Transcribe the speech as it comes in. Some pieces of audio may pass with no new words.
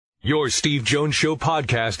Your Steve Jones Show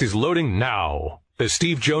podcast is loading now. The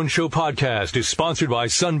Steve Jones Show podcast is sponsored by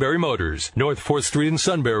Sunbury Motors, North 4th Street in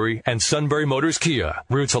Sunbury, and Sunbury Motors Kia,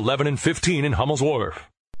 routes 11 and 15 in Hummel's Wharf.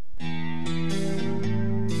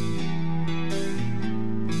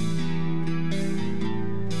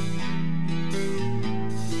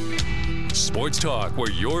 Sports talk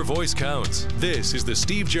where your voice counts. This is the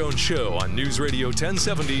Steve Jones Show on News Radio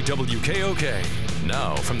 1070 WKOK.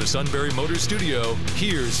 Now from the Sunbury Motors Studio,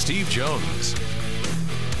 here's Steve Jones.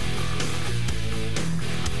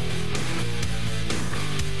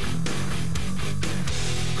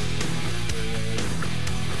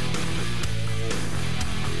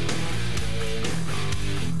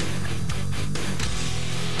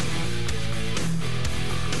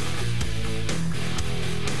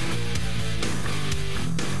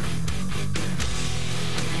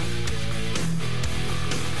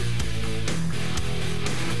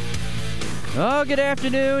 Oh, good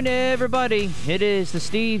afternoon, everybody. It is the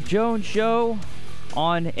Steve Jones Show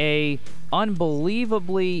on a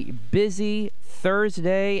unbelievably busy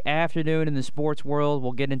Thursday afternoon in the sports world.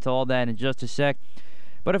 We'll get into all that in just a sec.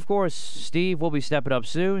 But, of course, Steve will be stepping up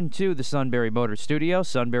soon to the Sunbury Motors Studio.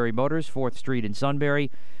 Sunbury Motors, 4th Street in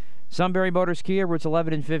Sunbury. Sunbury Motors Kia, routes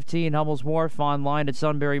 11 and 15, Hummel's Wharf, online at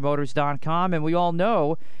sunburymotors.com. And we all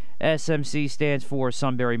know SMC stands for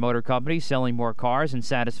Sunbury Motor Company, selling more cars and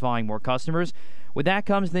satisfying more customers. With that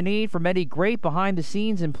comes the need for many great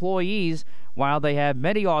behind-the-scenes employees. While they have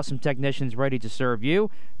many awesome technicians ready to serve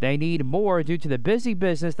you, they need more due to the busy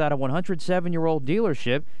business that a 107-year-old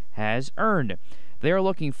dealership has earned. They are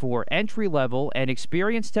looking for entry-level and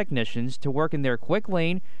experienced technicians to work in their quick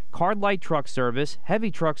lane, car light truck service,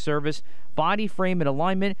 heavy truck service, body frame and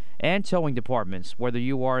alignment, and towing departments. Whether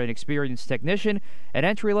you are an experienced technician, an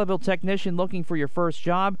entry-level technician looking for your first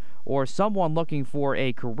job, or someone looking for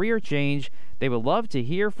a career change, they would love to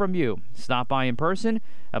hear from you. Stop by in person,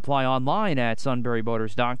 apply online at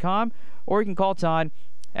sunburymotors.com, or you can call Todd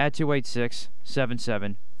at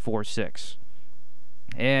 286-7746.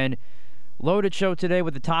 And loaded show today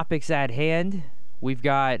with the topics at hand. We've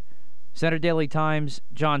got Center Daily Times'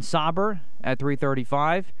 John Sauber at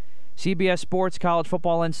 3:35. CBS Sports college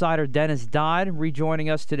football insider Dennis Dodd rejoining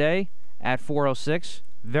us today at 4:06.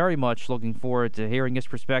 Very much looking forward to hearing his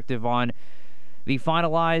perspective on the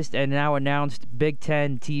finalized and now announced Big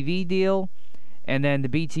Ten TV deal. And then the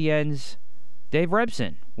BTN's Dave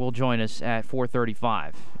Rebson will join us at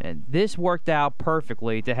 4:35. And this worked out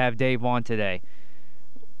perfectly to have Dave on today,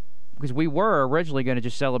 because we were originally going to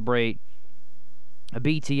just celebrate a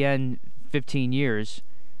BTN 15 years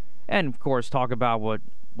and, of course, talk about what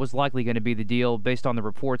was likely going to be the deal based on the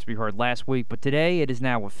reports we heard last week. But today it is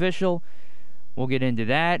now official. We'll get into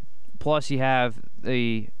that. Plus, you have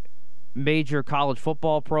the major college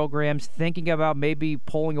football programs thinking about maybe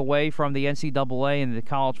pulling away from the NCAA and the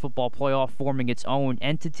college football playoff, forming its own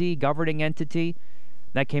entity, governing entity.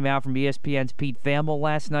 That came out from ESPN's Pete Thamel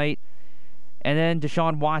last night. And then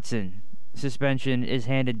Deshaun Watson suspension is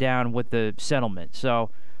handed down with the settlement. So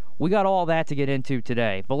we got all that to get into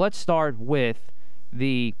today. But let's start with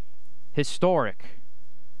the historic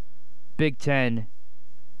Big Ten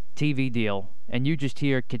TV deal. And you just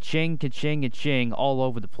hear ka-ching, ka-ching, ka-ching all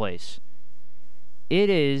over the place. It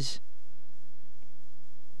is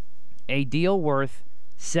a deal worth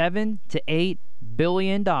 $7 to $8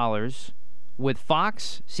 billion with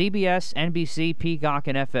Fox, CBS, NBC, Peacock,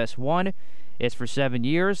 and FS1. It's for 7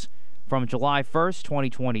 years, from July 1st,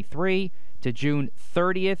 2023 to June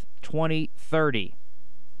 30th, 2030.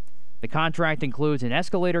 The contract includes an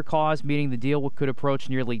escalator clause, meaning the deal could approach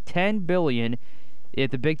nearly $10 billion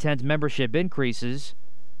if the Big Ten's membership increases.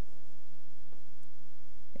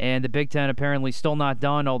 And the Big Ten apparently still not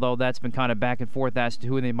done, although that's been kind of back and forth as to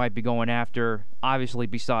who they might be going after, obviously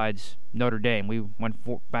besides Notre Dame. We went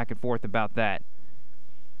back and forth about that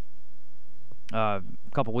a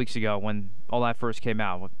couple weeks ago when all that first came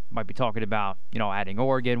out. We might be talking about, adding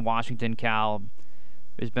Oregon, Washington, Cal.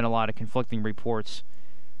 There's been a lot of conflicting reports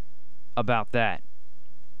about that.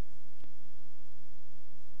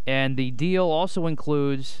 And the deal also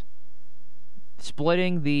includes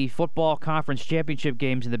splitting the football conference championship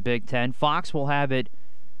games in the Big Ten. Fox will have it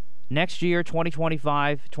next year,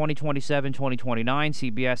 2025, 2027, 2029.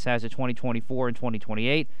 CBS has it 2024 and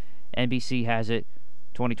 2028. NBC has it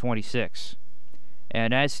 2026.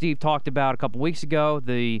 And as Steve talked about a couple weeks ago,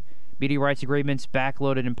 the media rights agreement's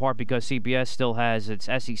backloaded in part because CBS still has its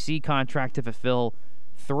SEC contract to fulfill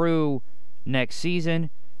through next season.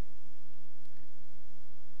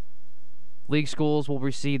 League schools will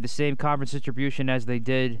receive the same conference distribution as they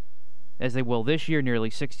will this year, nearly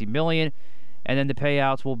 $60 million. And then the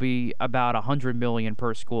payouts will be about $100 million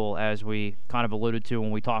per school, as we kind of alluded to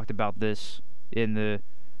when we talked about this in the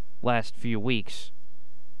last few weeks.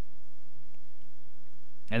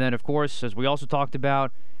 And then, of course, as we also talked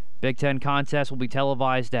about, Big Ten contest will be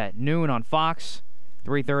televised at noon on Fox,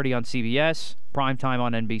 3:30 on CBS, primetime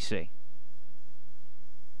on NBC.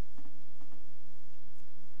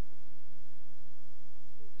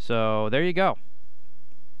 So there you go.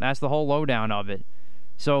 That's the whole lowdown of it.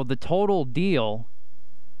 So the total deal,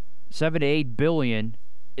 $7 to $8 billion,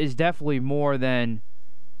 is definitely more than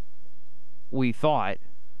we thought.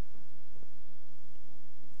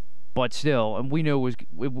 But still, and we knew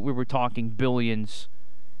we were talking billions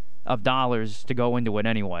of dollars to go into it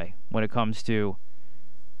anyway when it comes to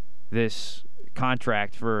this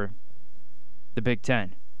contract for the Big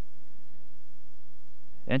Ten.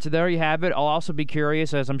 And so there you have it. I'll also be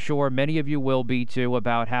curious, as I'm sure many of you will be too,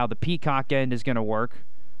 about how the Peacock end is going to work.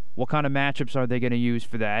 What kind of matchups are they going to use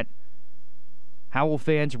for that? How will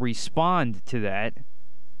fans respond to that?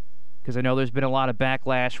 Because I know there's been a lot of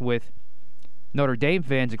backlash with Notre Dame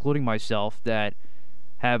fans, including myself, that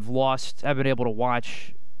have been able to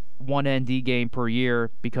watch one ND game per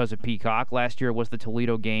year because of Peacock. Last year it was the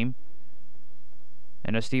Toledo game.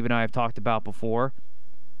 And as Steve and I have talked about before,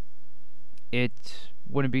 it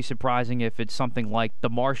wouldn't be surprising if it's something like the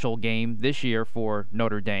Marshall game this year for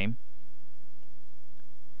Notre Dame.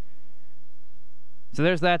 So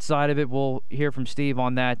there's that side of it. We'll hear from Steve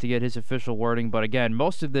on that to get his official wording. But again,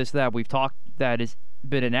 most of this that has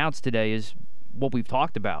been announced today is what we've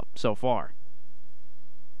talked about so far.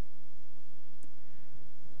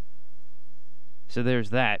 So there's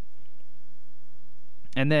that.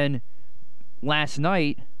 And then last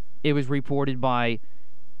night, it was reported by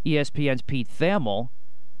ESPN's Pete Thamel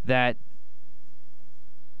that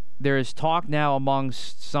there is talk now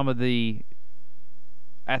amongst some of the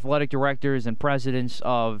athletic directors and presidents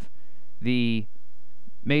of the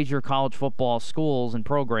major college football schools and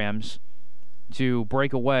programs to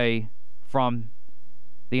break away from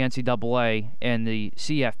the NCAA, and the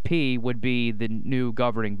CFP would be the new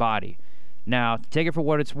governing body. Now, take it for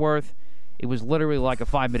what it's worth. It was literally like a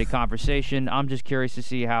 5-minute conversation. I'm just curious to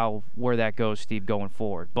see where that goes, Steve, going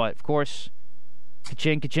forward. But, of course,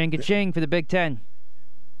 ka-ching, ka-ching, ka-ching for the Big Ten.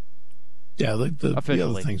 Yeah, the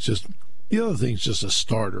other thing's just a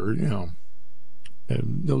starter,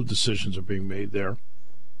 and no decisions are being made there.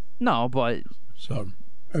 No, but so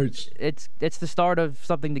it's the start of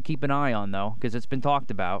something to keep an eye on, though, because it's been talked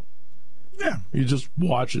about. Yeah, you just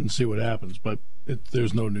watch it and see what happens, but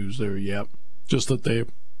there's no news there yet. Just that they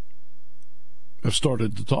have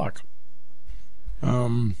started to talk.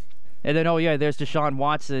 And then, there's Deshaun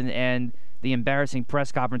Watson and the embarrassing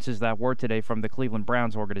press conferences that were today from the Cleveland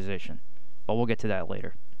Browns organization. But we'll get to that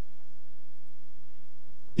later.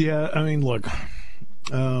 Yeah, I mean, look,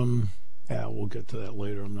 we'll get to that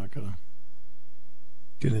later. I'm not going to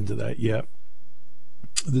get into that yet.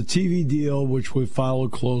 The TV deal, which we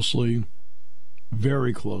followed closely,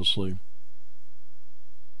 very closely,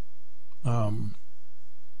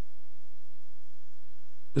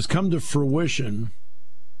 has come to fruition,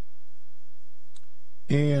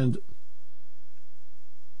 and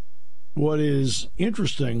what is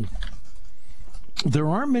interesting, there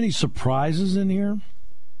aren't many surprises in here.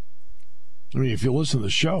 I mean, if you listen to the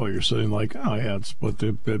show, you're saying like, oh yeah, it's what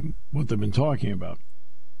they've been talking about.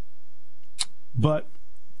 But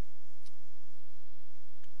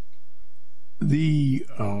there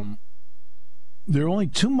are only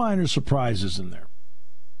two minor surprises in there.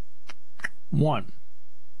 One,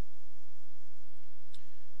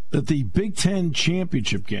 that the Big Ten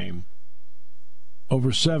championship game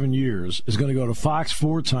over 7 years is going to go to Fox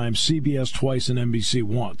 4 times, CBS twice, and NBC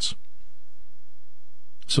once.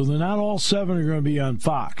 So they're not all 7 are going to be on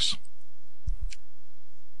Fox.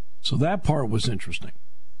 So that part was interesting.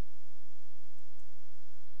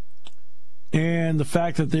 And the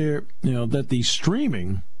fact that that the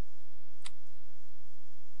streaming,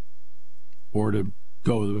 or to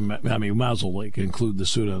go, I mean, might as well include the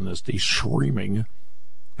suit on this, the streaming,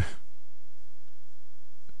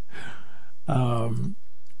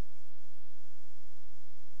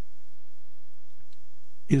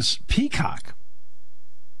 is Peacock.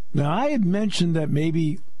 Now, I had mentioned that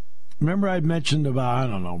remember I had mentioned about,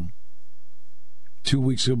 2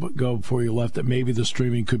 weeks ago before you left, that maybe the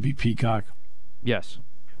streaming could be Peacock. Yes.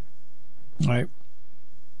 Right.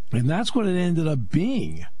 And that's what it ended up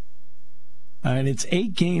being. And it's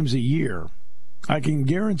 8 games a year. I can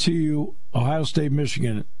guarantee you, Ohio State,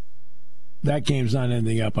 Michigan, that game's not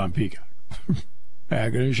ending up on Peacock. I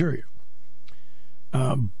can assure you.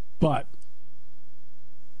 But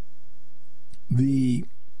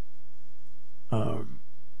But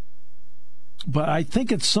I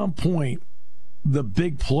think at some point, the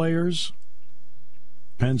big players,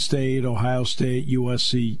 Penn State, Ohio State,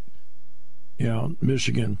 USC,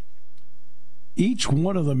 Michigan, each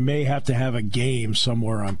one of them may have to have a game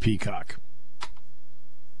somewhere on Peacock.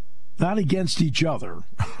 Not against each other.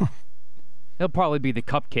 It'll probably be the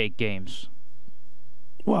cupcake games.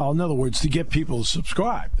 Well, in other words, to get people to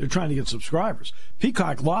subscribe. They're trying to get subscribers.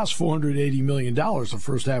 Peacock lost $480 million the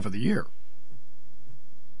first half of the year.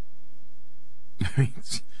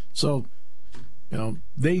 So,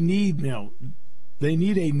 they need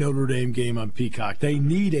a Notre Dame game on Peacock. They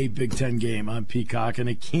need a Big Ten game on Peacock, and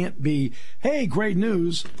it can't be, hey, great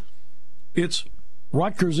news, it's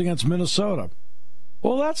Rutgers against Minnesota.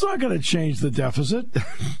 Well, that's not going to change the deficit,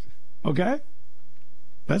 okay?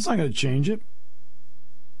 That's not going to change it.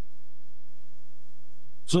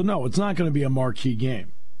 So, no, it's not going to be a marquee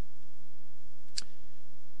game.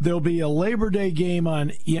 There'll be a Labor Day game on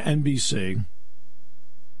NBC.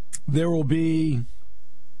 There will be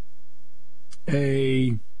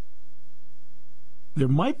there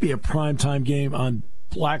might be a primetime game on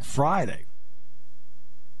Black Friday.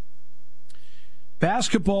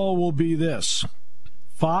 Basketball will be this.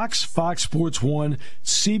 Fox Sports 1,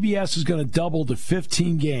 CBS is going to double to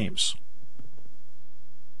 15 games.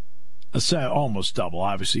 Almost double,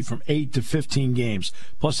 obviously, from 8 to 15 games.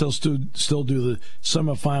 Plus, they'll still do the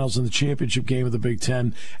semifinals and the championship game of the Big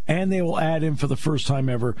Ten, and they will add in for the first time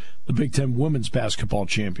ever the Big Ten Women's Basketball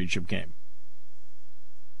Championship game.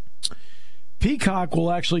 Peacock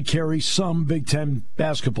will actually carry some Big Ten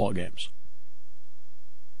basketball games.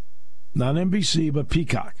 Not NBC, but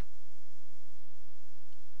Peacock.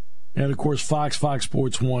 And, of course, Fox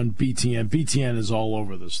Sports 1, BTN. BTN is all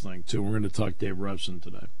over this thing, too. We're going to talk Dave Revson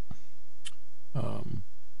today. In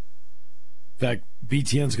fact,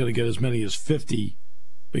 BTN's going to get as many as 50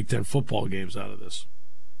 Big Ten football games out of this.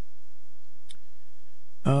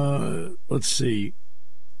 Let's see.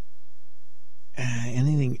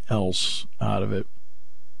 Anything else out of it?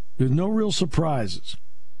 There's no real surprises.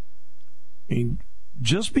 I mean,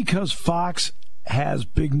 just because Fox has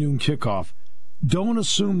Big Noon Kickoff, don't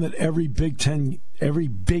assume that every big game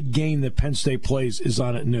that Penn State plays is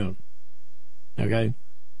on at noon. Okay?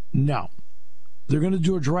 No. They're going to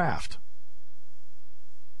do a draft.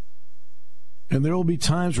 And there will be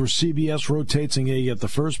times where CBS rotates and they get the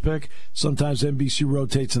first pick. Sometimes NBC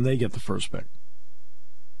rotates and they get the first pick.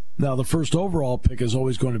 Now, the first overall pick is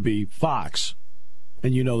always going to be Fox.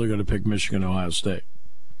 And they're going to pick Michigan, Ohio State.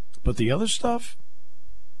 But the other stuff,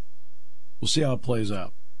 we'll see how it plays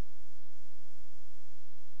out.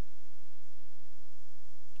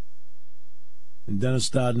 And Dennis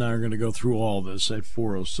Dodd and I are going to go through all this at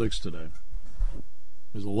 4:06 today.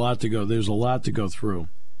 There's a lot to go. There's a lot to go through.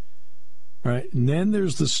 All right, and then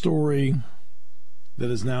there's the story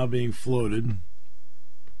that is now being floated,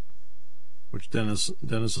 which Dennis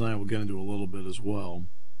and I will get into a little bit as well,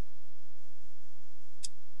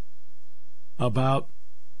 about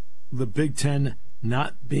the Big Ten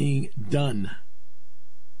not being done.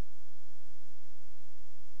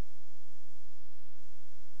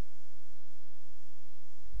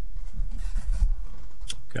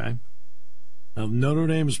 Okay. Now, Notre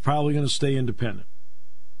Dame is probably going to stay independent.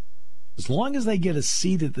 As long as they get a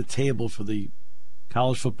seat at the table for the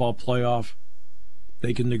college football playoff,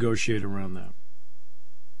 they can negotiate around that.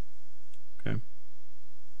 Okay.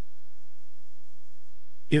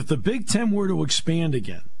 If the Big Ten were to expand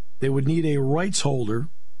again, they would need a rights holder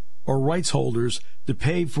or rights holders to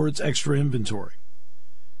pay for its extra inventory.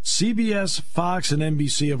 CBS, Fox, and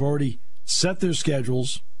NBC have already set their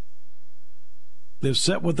schedules. They've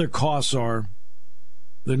set what their costs are,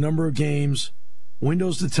 the number of games,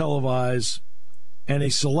 windows to televise, and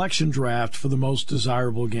a selection draft for the most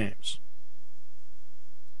desirable games.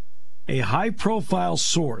 A high-profile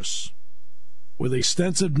source with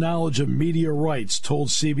extensive knowledge of media rights told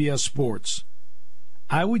CBS Sports,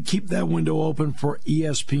 I would keep that window open for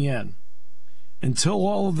ESPN. Until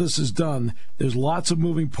all of this is done, there's lots of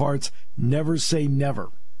moving parts. Never say never.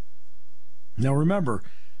 Now remember,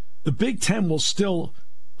 the Big Ten will still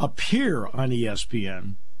appear on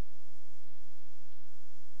ESPN,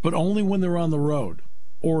 but only when they're on the road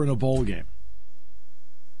or in a bowl game.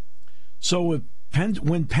 So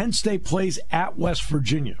when Penn State plays at West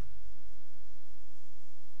Virginia,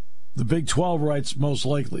 the Big 12 rights most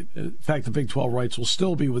likely, in fact, the Big 12 rights will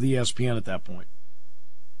still be with ESPN at that point.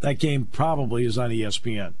 That game probably is on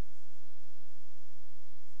ESPN.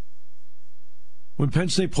 When Penn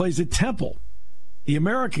State plays at Temple, the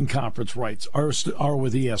American Conference rights are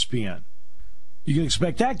with ESPN. You can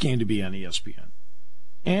expect that game to be on ESPN.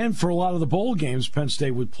 And for a lot of the bowl games Penn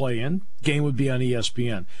State would play in, game would be on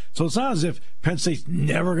ESPN. So it's not as if Penn State's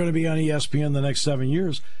never going to be on ESPN the next 7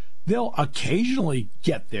 years. They'll occasionally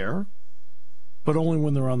get there, but only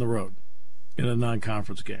when they're on the road in a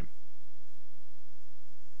non-conference game.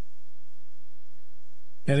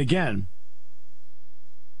 And again,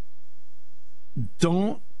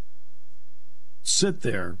 don't sit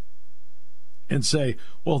there and say,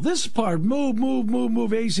 well, this part,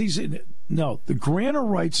 move, ACC. No, the grant of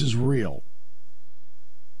rights is real.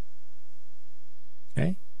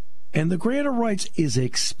 Okay? And the grant of rights is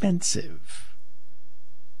expensive.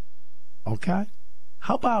 Okay?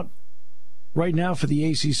 How about right now for the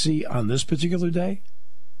ACC on this particular day?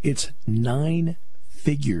 It's 9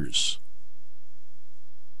 figures.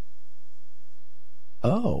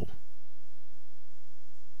 Oh.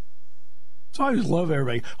 So I just love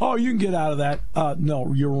everybody. Oh, you can get out of that.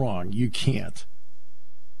 No, you're wrong. You can't.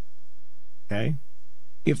 Okay?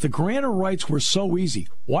 If the grant of rights were so easy,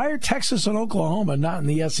 why are Texas and Oklahoma not in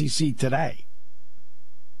the SEC today?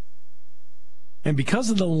 And because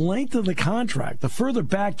of the length of the contract, the further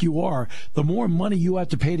back you are, the more money you have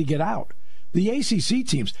to pay to get out. The ACC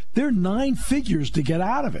teams, they're 9 figures to get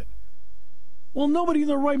out of it. Well, nobody in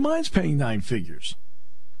their right mind's paying 9 figures.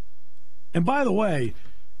 And by the way,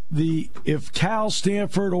 if Cal,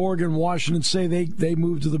 Stanford, Oregon, Washington say they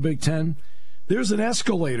move to the Big Ten, there's an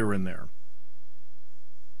escalator in there.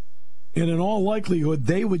 And in all likelihood,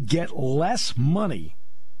 they would get less money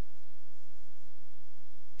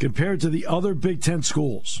compared to the other Big Ten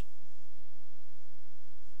schools,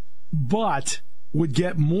 but would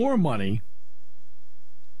get more money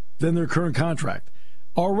than their current contract.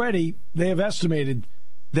 Already, they have estimated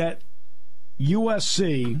that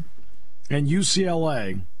USC and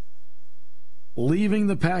UCLA leaving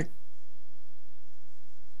the Pac-10,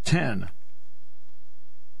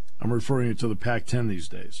 I'm referring to the Pac-10 these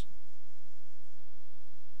days,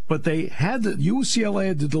 but UCLA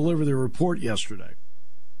had to deliver their report yesterday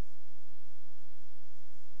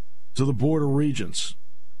to the Board of Regents.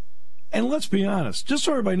 And let's be honest, just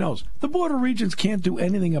so everybody knows, the Board of Regents can't do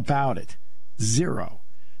anything about it. Zero.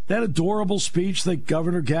 That adorable speech that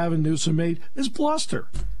Governor Gavin Newsom made is bluster.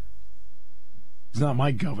 He's not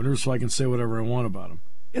my governor, so I can say whatever I want about him.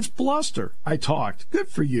 It's bluster. I talked. Good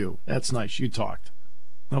for you. That's nice. You talked.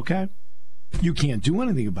 Okay? You can't do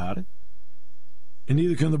anything about it. And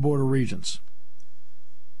neither can the Board of Regents.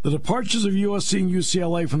 The departures of USC and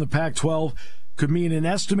UCLA from the Pac-12 could mean an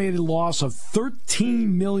estimated loss of $13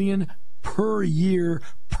 million per year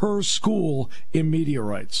per school in media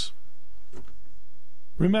rights.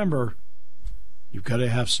 Remember, you've got to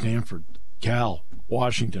have Stanford, Cal,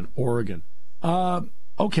 Washington, Oregon.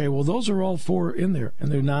 Okay, well, those are all 4 in there,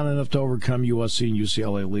 and they're not enough to overcome USC and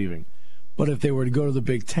UCLA leaving. But if they were to go to the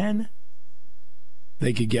Big Ten,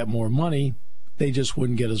 they could get more money. They just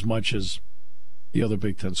wouldn't get as much as the other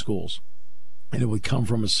Big Ten schools. And it would come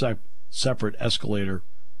from a separate escalator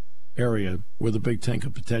area where the Big Ten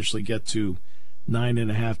could potentially get to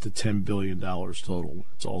 $9.5 to $10 billion total when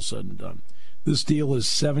it's all said and done. This deal is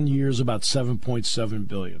 7 years, about $7.7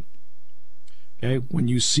 billion. Okay, when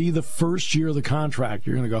you see the first year of the contract,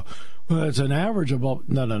 you're going to go, well, it's an average of about...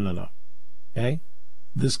 No. Okay?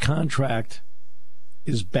 This contract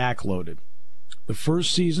is backloaded. The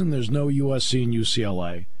first season, there's no USC and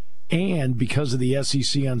UCLA. And because of the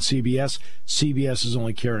SEC on CBS, CBS is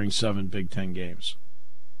only carrying 7 Big Ten games.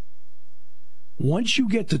 Once you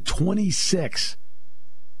get to 26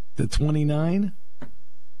 to 29,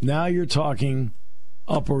 now you're talking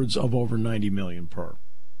upwards of over $90 million per.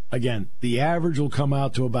 Again, the average will come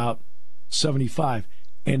out to about 75,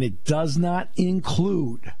 and it does not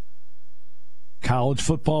include college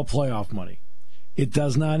football playoff money. It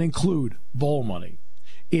does not include bowl money.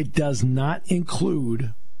 It does not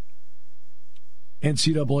include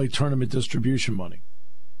NCAA tournament distribution money.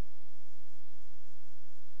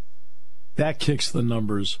 That kicks the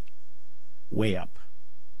numbers way up.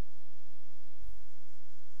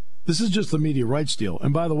 This is just the media rights deal.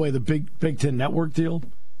 And by the way, the Big Ten Network deal,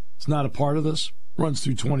 it's not a part of this. Runs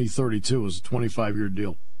through 2032 as a 25-year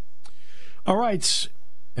deal. All right.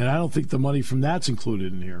 And I don't think the money from that's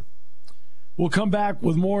included in here. We'll come back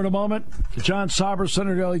with more in a moment. John Sauber,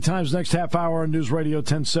 Center Daily Times, next half hour on News Radio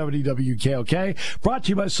 1070 WKOK. Brought to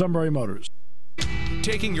you by Sunbury Motors.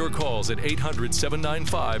 Taking your calls at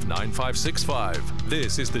 800-795-9565.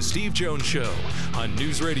 This is The Steve Jones Show on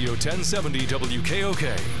News Radio 1070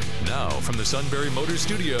 WKOK. Now, from the Sunbury Motors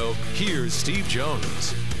studio, here's Steve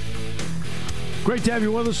Jones. Great to have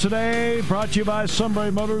you with us today. Brought to you by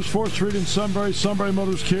Sunbury Motors, 4th Street in Sunbury. Sunbury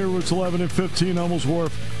Motors, Kia, routes 11 and 15, Hummels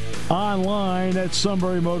Wharf. Online at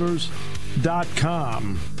sunburymotors.com.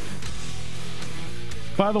 NFL.com.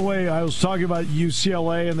 By the way, I was talking about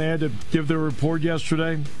UCLA, and they had to give their report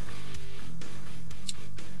yesterday.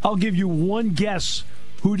 I'll give you one guess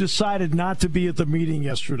who decided not to be at the meeting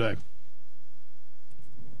yesterday.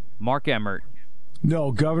 Mark Emmert.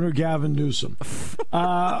 No, Governor Gavin Newsom.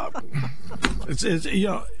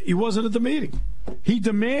 He wasn't at the meeting. He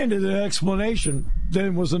demanded an explanation, then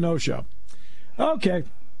it was a no-show. Okay.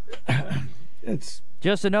 It's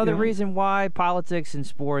just another reason why politics and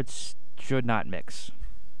sports should not mix.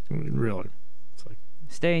 Really. It's like,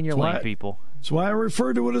 stay in your lane, people. That's why I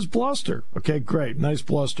refer to it as bluster. Okay, great. Nice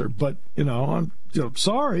bluster. But, I'm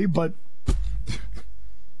sorry, but...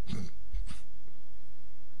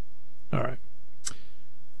 All right.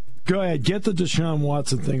 Go ahead. Get the Deshaun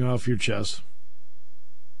Watson thing off your chest.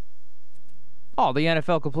 Oh, the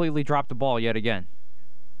NFL completely dropped the ball yet again.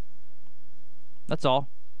 That's all.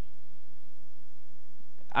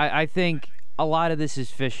 I think a lot of this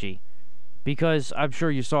is fishy because I'm sure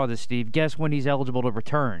you saw this, Steve. Guess when he's eligible to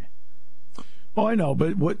return? Oh, I know,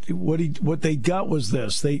 but what they got was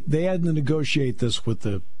this. They had to negotiate this with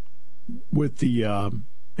the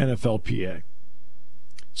NFLPA.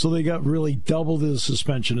 So they got really double the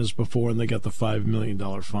suspension as before, and they got the $5 million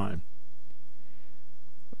fine.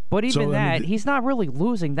 But even he's not really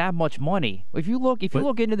losing that much money. If you look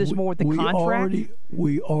into this more with the contract,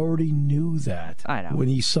 we already knew that. I know. When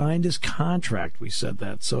he signed his contract, we said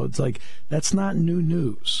that. So it's like that's not new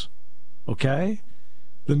news. Okay,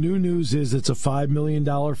 the new news is it's a $5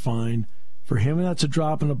 million fine for him, and that's a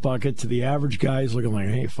drop in the bucket. To the average guy, he's looking like,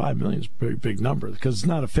 hey, $5 million is a pretty big number because it's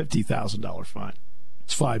not a $50,000 fine.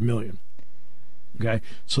 It's $5 million. Okay,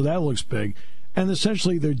 so that looks big. And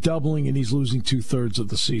essentially, they're doubling, and he's losing 2/3 of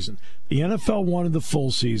the season. The NFL wanted the full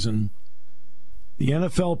season. The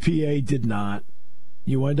NFLPA did not.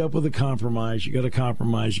 You end up with a compromise. You got a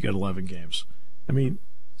compromise. You got 11 games. I mean,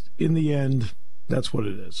 in the end, that's what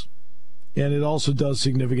it is. And it also does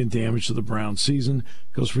significant damage to the Browns' season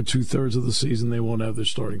because for 2/3 of the season, they won't have their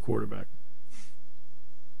starting quarterback.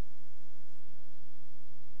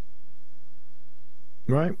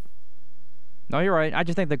 Right? No, you're right. I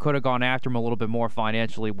just think they could have gone after him a little bit more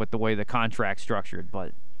financially with the way the contract's structured.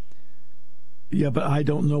 But yeah, but I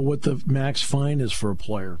don't know what the max fine is for a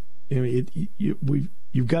player. I mean,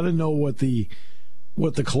 you've got to know what the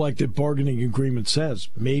collective bargaining agreement says.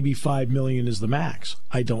 Maybe $5 million is the max.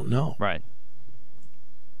 I don't know. Right.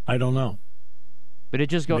 I don't know. But it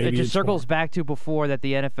just circles back to before that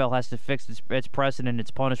the NFL has to fix its precedent,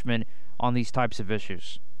 its punishment on these types of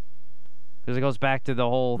issues. Because it goes back to the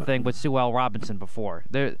whole thing with Sue L. Robinson before.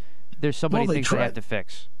 There's so many things they have to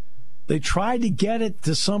fix. They tried to get it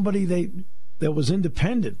to somebody that was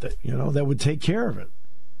independent, that would take care of it.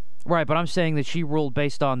 Right, but I'm saying that she ruled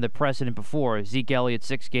based on the precedent before. Zeke Elliott,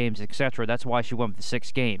 6 games, etc. That's why she went with the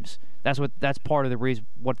 6 games. That's part of the reason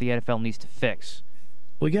what the NFL needs to fix.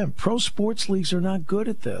 Well, again, pro sports leagues are not good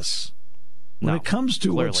at this. When it comes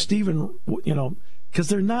to what Stephen, because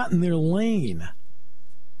they're not in their lane.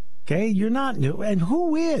 Okay, you're not new. And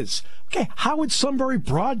who is? Okay, how would Sunbury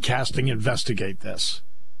Broadcasting investigate this?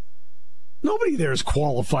 Nobody there is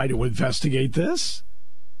qualified to investigate this.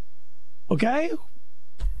 Okay?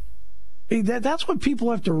 That's what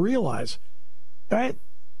people have to realize. Right?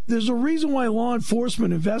 There's a reason why law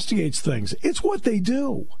enforcement investigates things. It's what they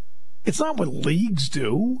do. It's not what leagues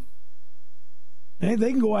do. They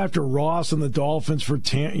can go after Ross and the Dolphins for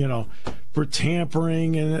tampering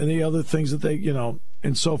and the other things that they,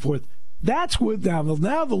 and so forth. That's what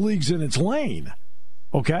now the league's in its lane.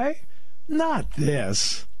 Okay? Not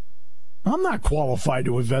this. I'm not qualified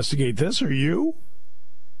to investigate this, are you?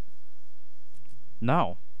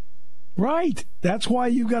 No. Right. That's why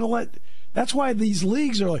you got to that's why these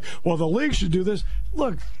leagues are like, well, the league should do this.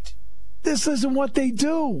 Look, this isn't what they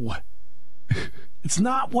do. It's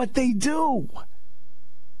not what they do.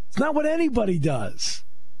 It's not what anybody does.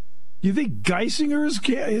 You think Geisinger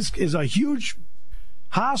is a huge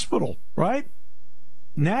hospital, right?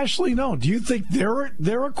 Nationally known. Do you think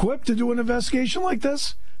they're equipped to do an investigation like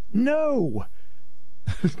this? No.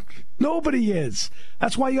 Nobody is.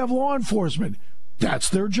 That's why you have law enforcement. That's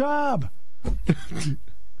their job. I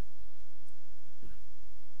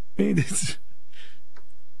mean,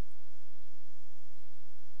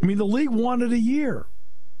 the league wanted a year.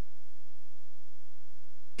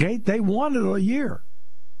 Okay? They wanted a year.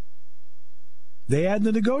 They had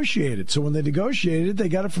to negotiate it. So when they negotiated, they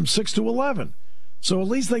got it from 6 to 11. So at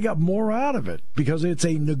least they got more out of it because it's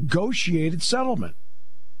a negotiated settlement.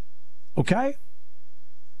 Okay?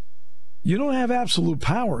 You don't have absolute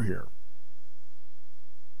power here.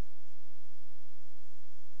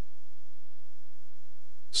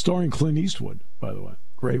 Starring Clint Eastwood, by the way.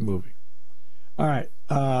 Great movie. All right.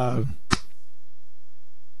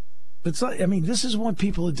 It's like, I mean, this is what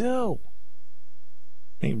people do.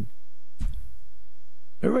 I mean,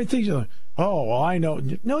 everybody thinks, oh, well, I know.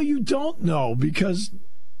 No, you don't know, because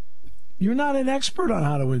you're not an expert on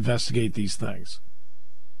how to investigate these things.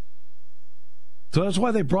 So that's why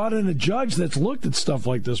they brought in a judge that's looked at stuff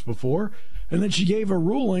like this before, and then she gave a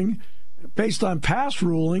ruling based on past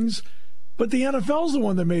rulings, but the NFL's the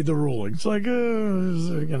one that made the ruling. It's like,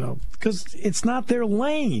 because it's not their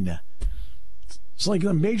lane. It's like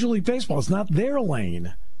Major League Baseball. It's not their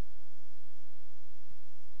lane.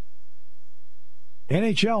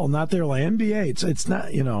 NHL, not their lane. NBA, it's not,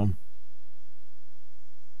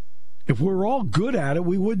 If we're all good at it,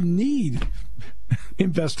 we wouldn't need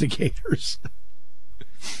investigators.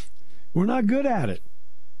 We're not good at it.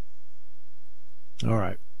 All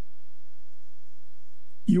right.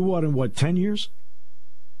 You in 10 years?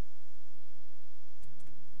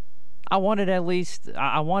 I wanted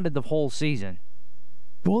the whole season.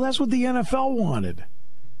 Well, that's what the NFL wanted.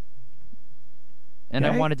 And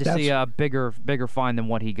okay? I wanted to see a bigger fine than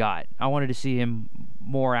what he got. I wanted to see him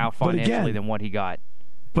more out financially than what he got.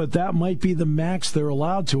 But that might be the max they're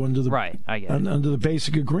allowed to under the I get it. Under the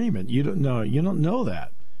basic agreement. You don't know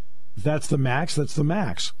that. If that's the max, that's the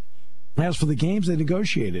max. As for the games, they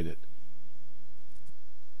negotiated it.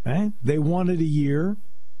 Okay? They wanted a year.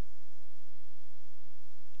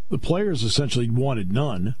 The players essentially wanted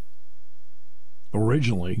none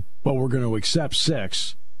originally, but we're going to accept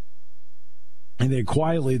 6. And they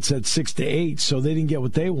quietly had said 6 to 8, so they didn't get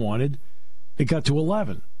what they wanted. It got to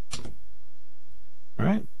 11. All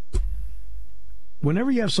right?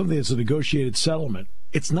 Whenever you have something that's a negotiated settlement,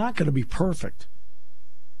 it's not going to be perfect.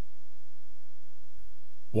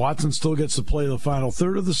 Watson still gets to play the final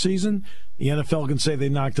third of the season. The NFL can say they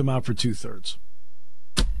knocked him out for 2/3.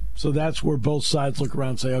 So that's where both sides look around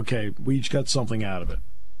and say, okay, we each got something out of it.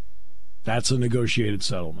 That's a negotiated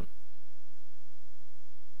settlement.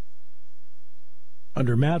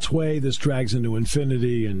 Under Matt's way, this drags into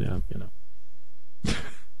infinity, and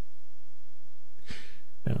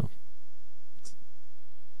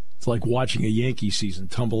it's like watching a Yankee season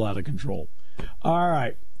tumble out of control. All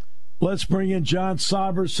right, let's bring in John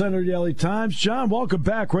Sauber, Center Daily Times. John, welcome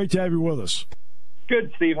back. Great to have you with us.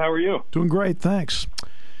 Good, Steve. How are you? Doing great, thanks.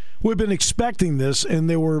 We've been expecting this, and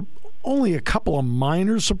there were only a couple of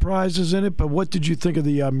minor surprises in it, but what did you think of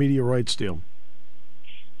the media rights deal?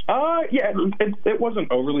 Yeah, it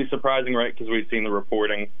wasn't overly surprising, right, because we'd seen the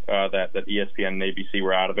reporting that ESPN and ABC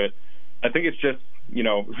were out of it. I think it's just,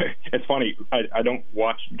 it's funny. I don't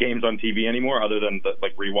watch games on TV anymore other than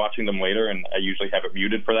rewatching them later, and I usually have it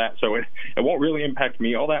muted for that, so it won't really impact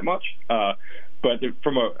me all that much. But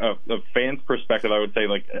from a fan's perspective, I would say,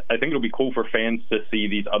 I think it'll be cool for fans to see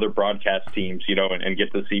these other broadcast teams, and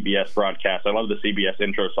get the CBS broadcast. I love the CBS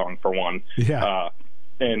intro song, for one. Yeah.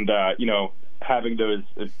 Having those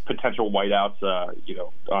potential whiteouts,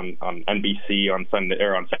 on NBC on Sunday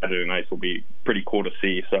or on Saturday nights will be pretty cool to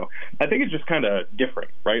see. So I think it's just kind of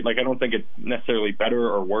different, right? I don't think it's necessarily better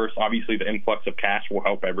or worse. Obviously, the influx of cash will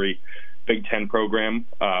help every Big Ten program,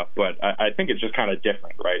 but I think it's just kind of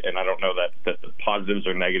different, right? And I don't know that the positives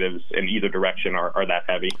or negatives in either direction are that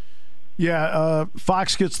heavy. Yeah,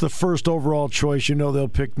 Fox gets the first overall choice. They'll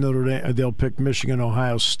pick Notre Dame. They'll pick Michigan,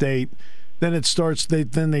 Ohio State. Then it starts.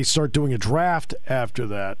 They start doing a draft after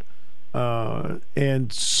that,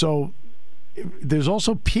 and so there's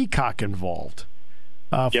also Peacock involved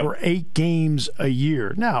for 8 games a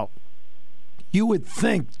year. Now, you would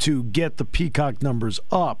think to get the Peacock numbers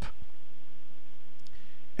up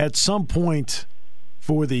at some point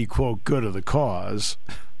for the quote good of the cause,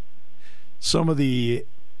 some of the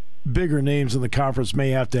bigger names in the conference may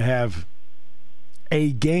have to have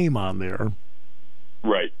a game on there,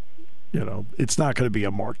 right? It's not going to be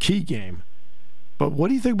a marquee game. But what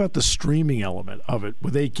do you think about the streaming element of it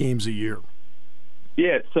with 8 games a year?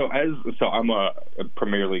 Yeah, so I'm a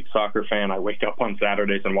Premier League soccer fan. I wake up on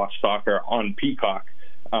Saturdays and watch soccer on Peacock.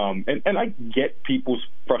 And I get people's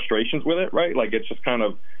frustrations with it, right? It's just kind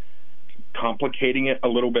of complicating it a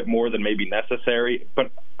little bit more than maybe necessary.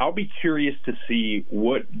 But I'll be curious to see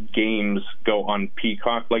what games go on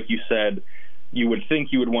Peacock. Like you said, you would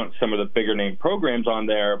think you would want some of the bigger name programs on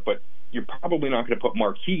there, but you're probably not going to put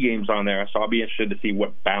marquee games on there, so I'll be interested to see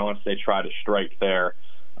what balance they try to strike there.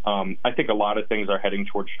 I think a lot of things are heading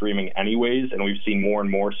towards streaming anyways, and we've seen more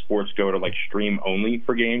and more sports go to stream only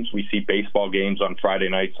for games. We see baseball games on Friday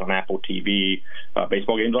nights on Apple TV,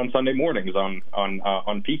 baseball games on Sunday mornings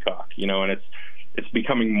on Peacock, and it's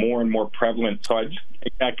becoming more and more prevalent. So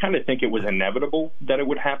I kind of think it was inevitable that it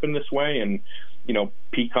would happen this way, and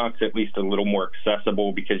Peacock's at least a little more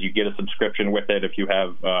accessible because you get a subscription with it. If you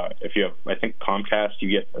have, I think Comcast, you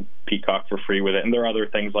get a Peacock for free with it, and there are other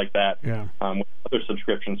things like that with other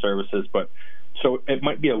subscription services. But so it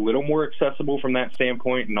might be a little more accessible from that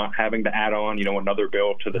standpoint, not having to add on, another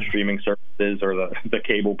bill to the streaming services or the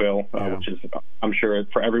cable bill, which is, I'm sure,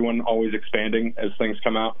 for everyone always expanding as things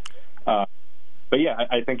come out. But yeah,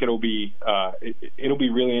 I think it'll be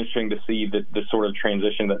really interesting to see the sort of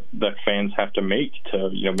transition that fans have to make to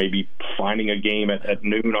maybe finding a game at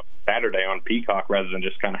noon on Saturday on Peacock rather than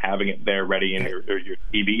just kind of having it there ready in your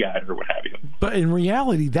TV guide or what have you. But in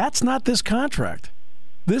reality, that's not this contract.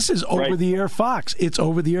 This is over-the-air Fox. It's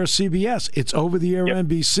over-the-air CBS. It's over-the-air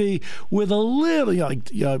NBC with a little,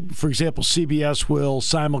 for example, CBS will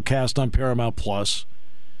simulcast on Paramount Plus.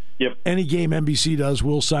 Yep. Any game NBC does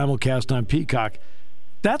will simulcast on Peacock.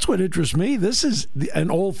 That's what interests me. This is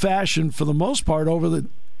an old-fashioned, for the most part,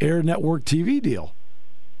 over-the-air network TV deal.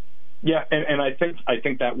 Yeah, and I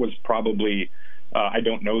think that was probably I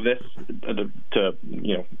don't know this to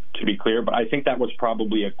be clear, but I think that was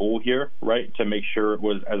probably a goal here, right? To make sure it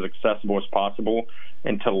was as accessible as possible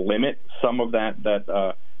and to limit some of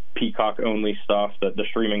that Peacock only stuff, the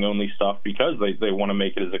streaming only stuff, because they want to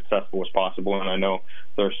make it as accessible as possible. And I know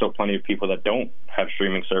there are still plenty of people that don't have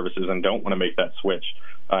streaming services and don't want to make that switch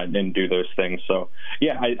and do those things. So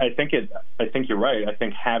yeah, I think you're right. I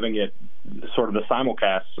think having it sort of the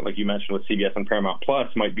simulcast, like you mentioned with CBS and Paramount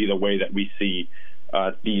Plus, might be the way that we see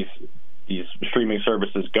these streaming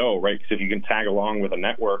services go, right? Because if you can tag along with a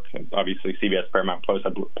network, obviously CBS, Paramount Plus,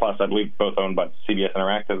 I believe both owned by CBS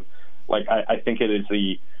Interactive. Like I think it is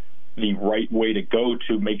the right way to go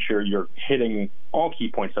to make sure you're hitting all key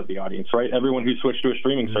points of the audience, right? Everyone who switched to a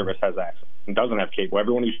streaming service has access and doesn't have cable.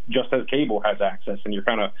 Everyone who just has cable has access, and you're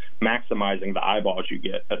kind of maximizing the eyeballs you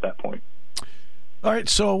get at that point. All right,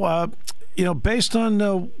 so based on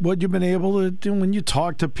what you've been able to do when you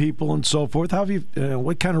talk to people and so forth, how have you?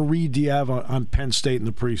 What kind of read do you have on Penn State in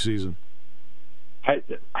the preseason? I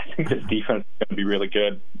think this defense is going to be really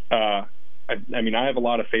good. I mean, I have a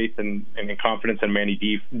lot of faith and confidence in Manny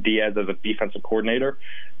Diaz as a defensive coordinator,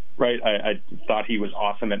 right? I thought he was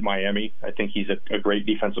awesome at Miami. I think he's a great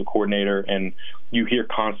defensive coordinator, and you hear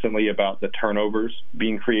constantly about the turnovers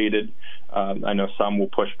being created. I know some will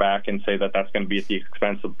push back and say that that's going to be at the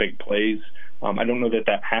expense of big plays. I don't know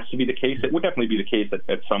that has to be the case. It would definitely be the case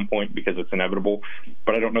at some point because it's inevitable,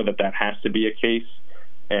 but I don't know that has to be a case.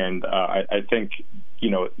 And I think,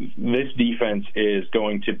 this defense is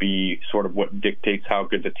going to be sort of what dictates how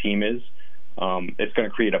good the team is. It's going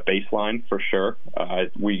to create a baseline for sure.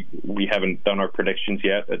 We haven't done our predictions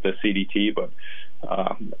yet at the CDT, but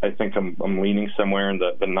I think I'm leaning somewhere in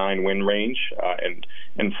the 9-win range.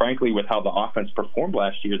 And frankly, with how the offense performed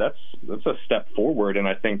last year, that's a step forward. And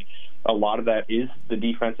I think a lot of that is the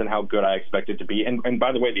defense and how good I expect it to be. And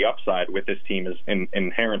by the way, the upside with this team is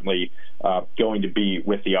inherently going to be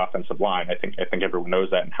with the offensive line. I think everyone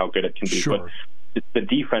knows that and how good it can be. Sure. But the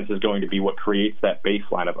defense is going to be what creates that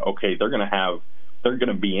baseline of, okay, they're going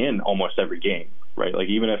to be in almost every game, right? Like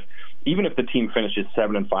even if the team finishes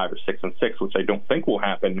 7-5 or 6-6, which I don't think will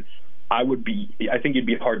happen, I think you'd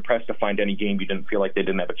be hard pressed to find any game you didn't feel like they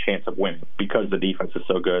didn't have a chance of winning because the defense is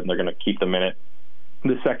so good and they're going to keep them in it.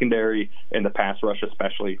 The secondary and the pass rush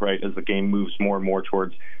especially, right, as the game moves more and more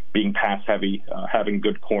towards being pass heavy, having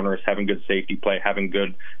good corners, having good safety play, having a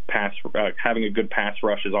good pass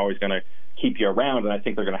rush is always going to keep you around, and I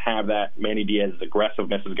think they're going to have that. Manny Diaz's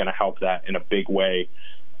aggressiveness is going to help that in a big way.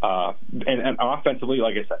 And offensively,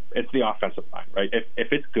 like I said, it's the offensive line, right?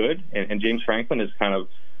 If it's good, and James Franklin has kind of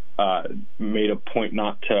made a point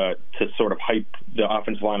not to sort of hype the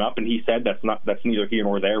offensive line up, and he said that's neither here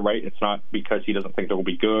nor there, right? It's not because he doesn't think they'll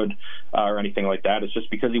be good or anything like that. It's just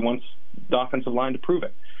because he wants the offensive line to prove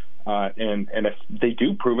it. And if they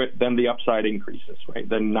do prove it, then the upside increases, right?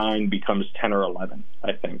 Then 9 becomes 10 or 11,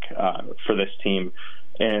 I think, for this team.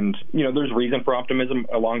 And, there's reason for optimism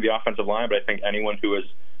along the offensive line, but I think anyone who has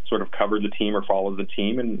sort of covered the team or followed the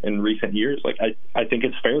team in recent years, like I think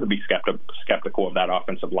it's fair to be skeptical of that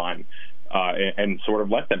offensive line and sort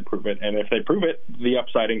of let them prove it. And if they prove it, the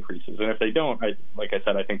upside increases. And if they don't, like I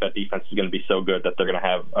said, I think that defense is going to be so good that they're going to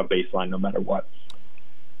have a baseline no matter what.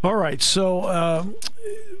 All right, so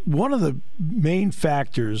one of the main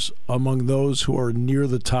factors among those who are near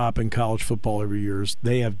the top in college football every year is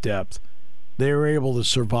they have depth. They are able to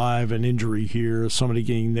survive an injury here, somebody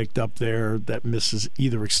getting nicked up there that misses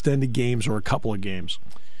either extended games or a couple of games.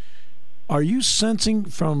 Are you sensing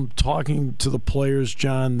from talking to the players,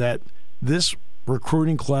 John, that this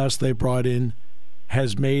recruiting class they brought in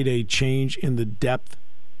has made a change in the depth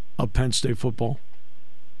of Penn State football?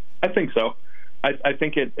 I think so. I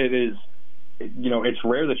think it is. It's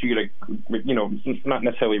rare that you get it's not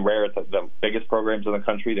necessarily rare at the biggest programs in the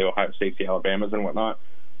country, the Ohio States, the Alabamas, and whatnot.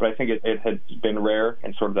 But I think it has been rare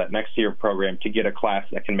in sort of that next year program to get a class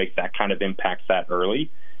that can make that kind of impact that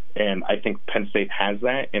early. And I think Penn State has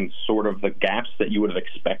that, and sort of the gaps that you would have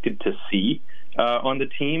expected to see on the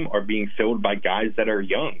team are being filled by guys that are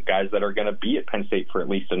young, guys that are going to be at Penn State for at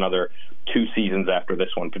least another 2 seasons after this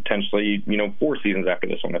one, potentially 4 seasons after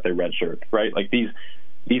this one if they redshirt, right? Like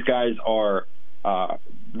these guys are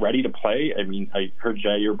ready to play. I mean, I heard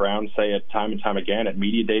Jair Brown say it time and time again at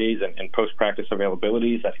media days and post-practice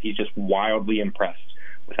availabilities that he's just wildly impressed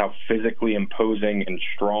with how physically imposing and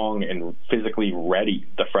strong and physically ready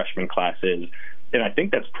the freshman class is. And I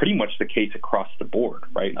think that's pretty much the case across the board,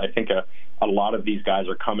 right? I think a lot of these guys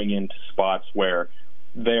are coming into spots where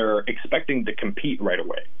they're expecting to compete right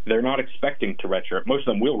away. They're not expecting to redshirt. Most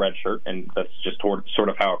of them will redshirt, and that's just sort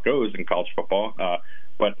of how it goes in college football.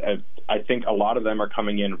 But I think a lot of them are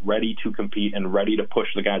coming in ready to compete and ready to push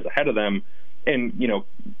the guys ahead of them. And,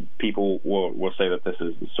 people will say that this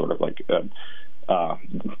is sort of like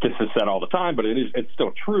this is said all the time, but it's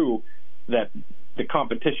still true that the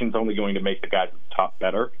competition is only going to make the guys at the top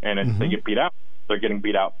better. And if they get beat out, they're getting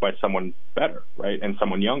beat out by someone better, right, and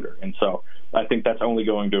someone younger. And so I think that's only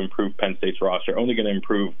going to improve Penn State's roster, only going to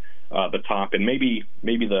improve the top. And maybe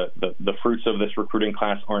the fruits of this recruiting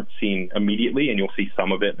class aren't seen immediately, and you'll see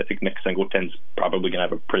some of it. I think Nick Singleton's probably going to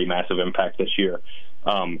have a pretty massive impact this year.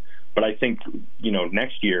 But I think,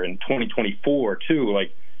 next year in 2024 too,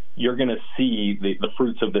 like, you're going to see the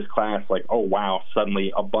fruits of this class, like, oh, wow,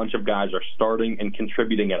 suddenly a bunch of guys are starting and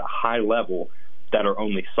contributing at a high level that are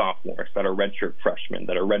only sophomores, that are redshirt freshmen,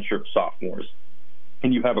 that are redshirt sophomores.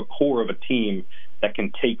 And you have a core of a team that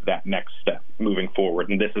can take that next step moving forward.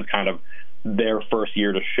 And this is kind of their first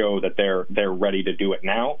year to show that they're ready to do it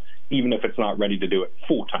now, even if it's not ready to do it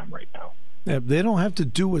full-time right now. Yeah, they don't have to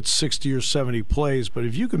do it 60 or 70 plays, but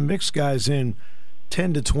if you can mix guys in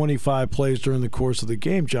 10 to 25 plays during the course of the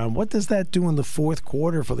game, John, what does that do in the fourth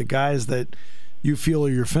quarter for the guys that you feel are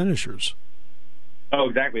your finishers? Oh,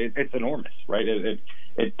 exactly. It's enormous, right?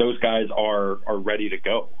 Those guys are ready to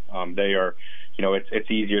go. They are, it's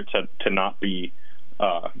easier to not be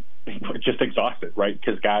just exhausted, right?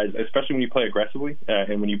 Because guys, especially when you play aggressively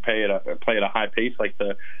and when you play at a high pace like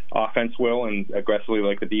the offense will and aggressively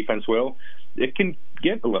like the defense will, it can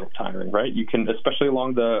get a little tiring, right? You can, especially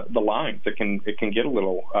along the lines, it can get a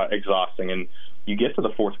little exhausting. And you get to the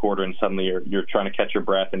fourth quarter and suddenly you're trying to catch your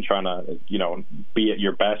breath and trying to be at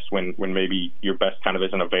your best when maybe your best kind of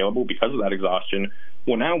isn't available because of that exhaustion.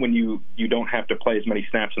 Well, now when you don't have to play as many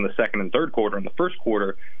snaps in the second and third quarter in the first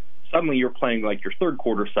quarter, suddenly you're playing like your third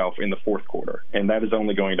quarter self in the fourth quarter, and that is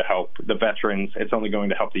only going to help the veterans. It's only going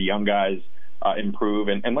to help the young guys improve.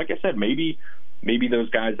 And like I said, maybe those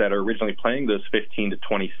guys that are originally playing those 15 to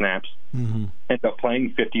 20 snaps end up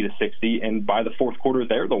playing 50 to 60, and by the fourth quarter,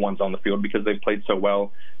 they're the ones on the field because they've played so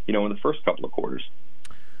well, in the first couple of quarters.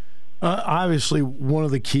 Obviously, one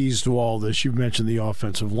of the keys to all this, you've mentioned the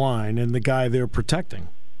offensive line and the guy they're protecting,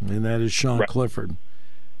 and that is Sean Clifford.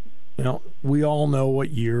 We all know what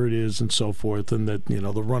year it is and so forth, and that,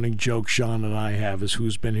 the running joke Sean and I have is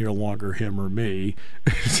who's been here longer, him or me.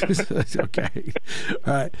 Okay.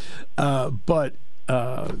 All right. But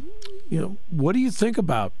what do you think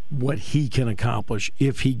about what he can accomplish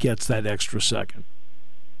if he gets that extra second?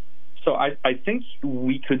 So I think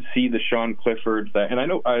we could see the Sean Clifford and I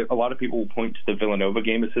know a lot of people will point to the Villanova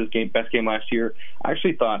game as his best game last year. I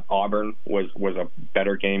actually thought Auburn was a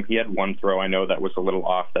better game. He had one throw I know that was a little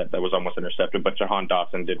off that was almost intercepted, but Jahan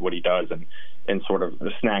Dotson did what he does and sort of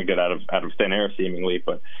snagged it out of thin air seemingly.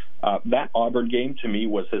 But that Auburn game to me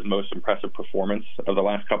was his most impressive performance of the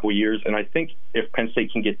last couple of years, and I think if Penn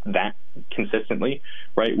State can get that consistently,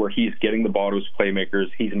 right, where he's getting the ball to his playmakers,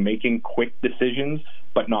 he's making quick decisions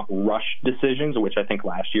but not rush decisions, which I think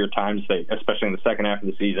last year times, especially in the second half of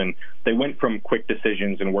the season, they went from quick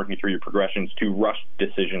decisions and working through your progressions to rush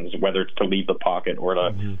decisions, whether it's to leave the pocket or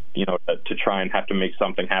to try and have to make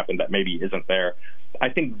something happen that maybe isn't there. I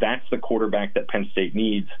think that's the quarterback that Penn State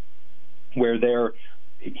needs, where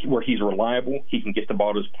he's reliable, he can get the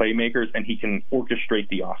ball to his playmakers, and he can orchestrate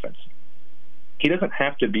the offense. He doesn't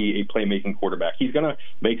have to be a playmaking quarterback. He's going to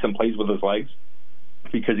make some plays with his legs,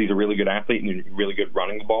 because he's a really good athlete and really good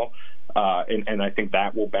running the ball. And I think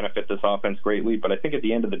that will benefit this offense greatly. But I think at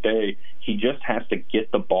the end of the day, he just has to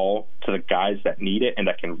get the ball to the guys that need it and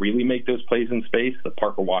that can really make those plays in space, the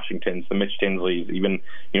Parker Washingtons, the Mitch Tinsleys, even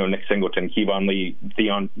Nick Singleton, Kevon Lee,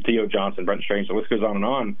 Theo Johnson, Brent Strange, the list goes on and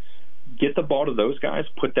on. Get the ball to those guys,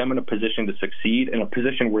 put them in a position to succeed, in a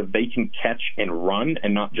position where they can catch and run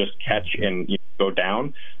and not just catch and go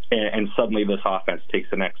down, and suddenly this offense takes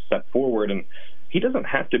the next step forward. And he doesn't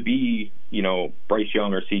have to be, Bryce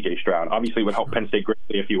Young or C.J. Stroud. Obviously, it would help Penn State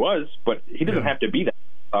greatly if he was, but he doesn't have to be that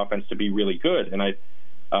offense to be really good. And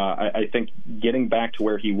I think getting back to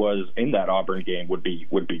where he was in that Auburn game would be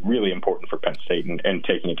really important for Penn State and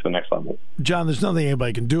taking it to the next level. John, there's nothing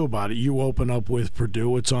anybody can do about it. You open up with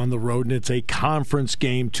Purdue. It's on the road, and it's a conference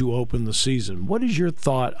game to open the season. What is your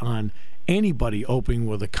thought on anybody opening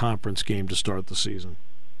with a conference game to start the season?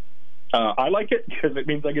 I like it because it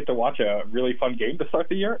means I get to watch a really fun game to start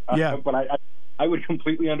the year. Yeah. But I would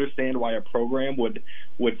completely understand why a program would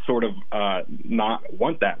sort of not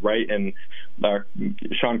want that, right? And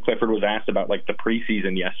Sean Clifford was asked about like the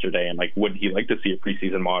preseason yesterday, and like would he like to see a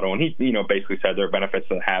preseason model? And he basically said there are benefits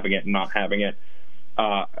to having it and not having it.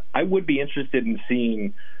 I would be interested in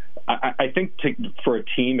seeing. I think for a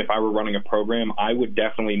team, if I were running a program, I would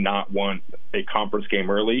definitely not want a conference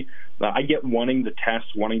game early. I get wanting the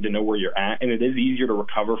test, wanting to know where you're at, and it is easier to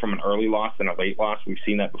recover from an early loss than a late loss. We've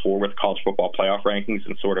seen that before with college football playoff rankings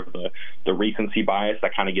and sort of the recency bias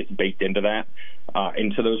that kind of gets baked into that,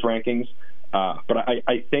 into those rankings. But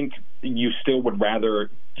I think you still would rather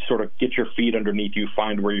sort of get your feet underneath you,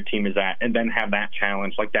 find where your team is at, and then have that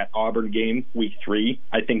challenge. Like that Auburn game, week 3,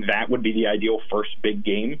 I think that would be the ideal first big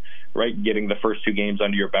game, right? Getting the first 2 games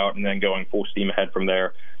under your belt and then going full steam ahead from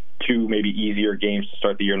there. 2 maybe easier games to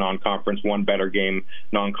start the year non-conference, 1 better game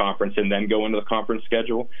non-conference, and then go into the conference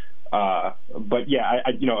schedule. But yeah,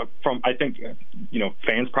 I think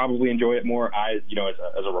fans probably enjoy it more. As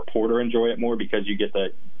a reporter, enjoy it more because you get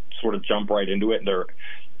to sort of jump right into it, and there are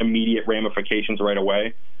immediate ramifications right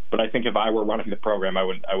away. But I think if I were running the program, I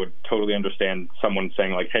would totally understand someone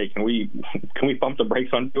saying like, "Hey, can we bump the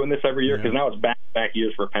brakes on doing this every year?" Because now it's back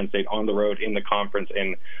years for Penn State on the road in the conference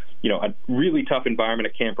in a really tough environment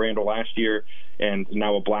at Camp Randall last year, and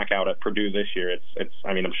now a blackout at Purdue this year.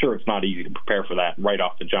 I'm sure it's not easy to prepare for that right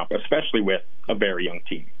off the jump, especially with a very young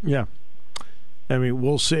team. Yeah.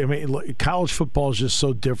 We'll see. College football is just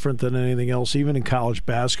so different than anything else. Even in college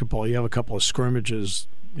basketball, you have a couple of scrimmages.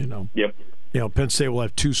 Yep. Penn State will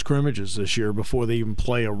have 2 scrimmages this year before they even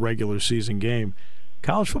play a regular season game.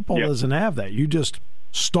 College football doesn't have that. You just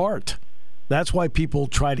start. That's why people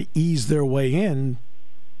try to ease their way in.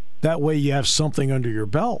 That way you have something under your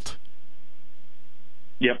belt.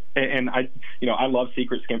 Yep, and I love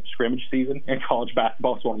secret scrimmage season in college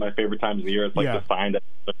basketball. It's one of my favorite times of the year. It's like the sign that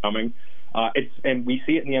they're coming. And we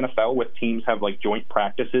see it in the NFL with teams have like joint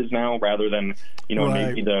practices now rather than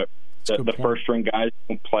maybe the first string guys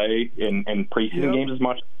don't play in preseason games as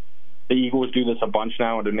much. The Eagles do this a bunch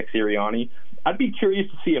now under Nick Sirianni. I'd be curious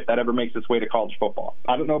to see if that ever makes its way to college football.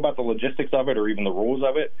 I don't know about the logistics of it or even the rules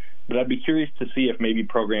of it, but I'd be curious to see if maybe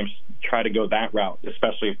programs try to go that route,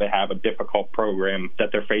 especially if they have a difficult program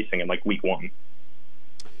that they're facing in like week 1.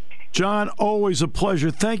 John, always a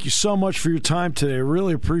pleasure. Thank you so much for your time today. I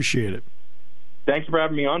really appreciate it. Thanks for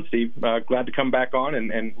having me on, Steve. Glad to come back on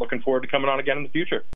and looking forward to coming on again in the future.